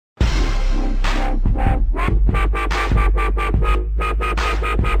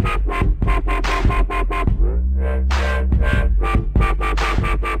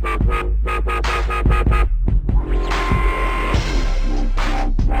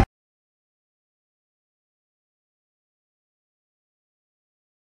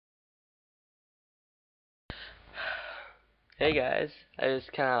Hey guys, I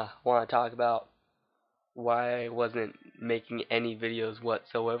just kind of want to talk about why I wasn't making any videos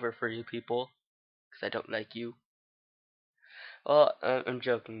whatsoever for you people, because I don't like you. Well, I'm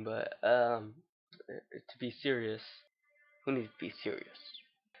joking, but to be serious, who needs to be serious?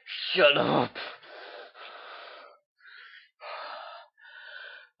 Shut up!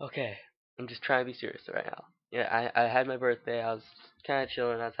 Okay, I'm just trying to be serious right now. Yeah, I had my birthday, I was kind of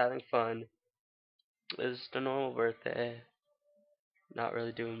chilling, I was having fun. It was just a normal birthday, not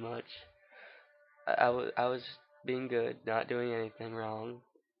really doing much. I was just being good, not doing anything wrong.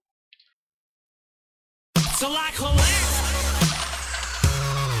 So like collect.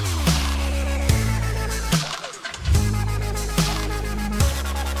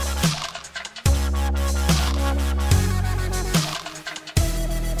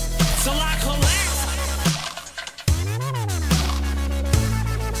 So like collect.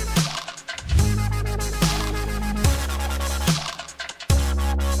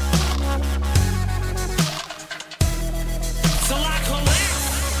 So like collect.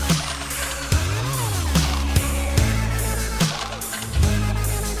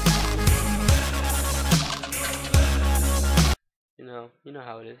 You know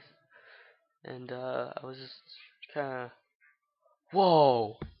how it is. And I was just kind of,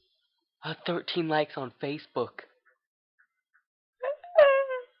 whoa! I had 13 likes on Facebook.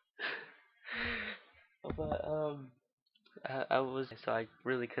 But I was so I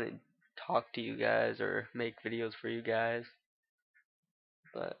really couldn't talk to you guys or make videos for you guys.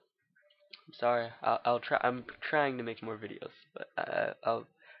 But I'm sorry. I'll try. I'm trying to make more videos. But I'll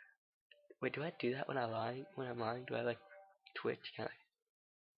wait. Do I do that when I'm lying? When I'm lying, do I like Twitch? Can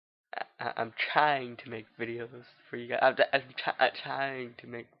I'm trying to make videos for you guys. I'm trying to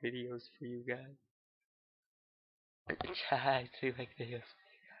make videos for you guys. I'm trying to make videos.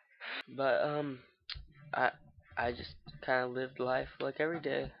 But I I just kind of lived life like every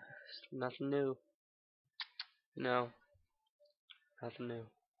day. Nothing new. No, nothing new.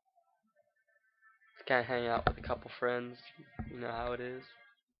 Just kind of hang out with a couple friends. You know how it is.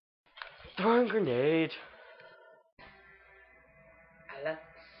 Throwing grenade. I love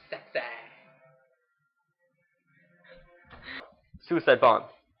sexy. Suicide bomb.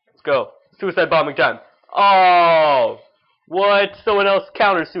 Let's go. Suicide bombing time. Oh! What? Someone else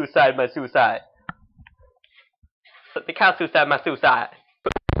counter suicide my suicide. They count suicide my suicide.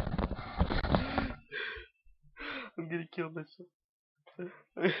 I'm gonna kill myself.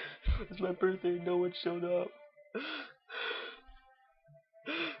 It's my birthday and no one showed up.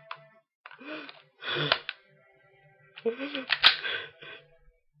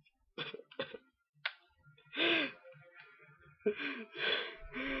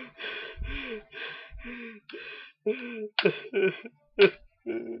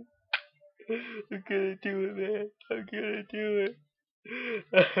 I'm gonna do it, man. I'm gonna do it.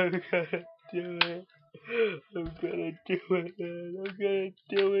 I'm gonna do it. I'm gonna do it, man. I'm gonna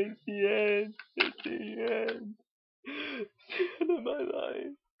do it. It's the end. It's the end. It's the end of my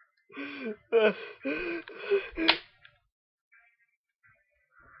life.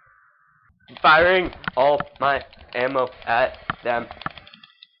 Firing all my ammo at them.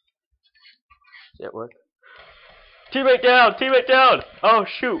 Did it work? Teammate down! Teammate down! Oh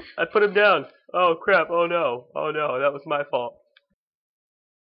shoot! I put him down. Oh crap! Oh no! Oh no! That was my fault.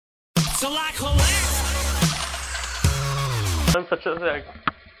 So like collect. I'm such a thing.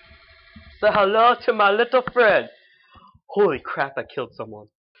 Say hello to my little friend. Holy crap! I killed someone.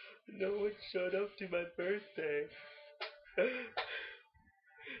 No one showed up to my birthday.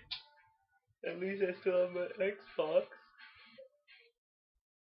 At least I still have my Xbox.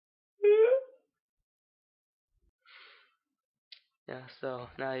 Yeah, so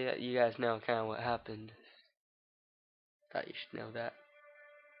now you guys know kind of what happened. Thought you should know that.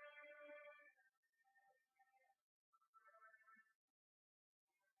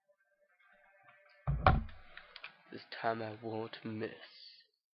 This time I won't miss.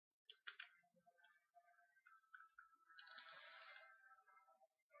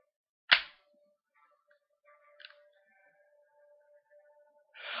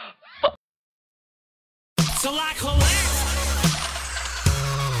 So like collect.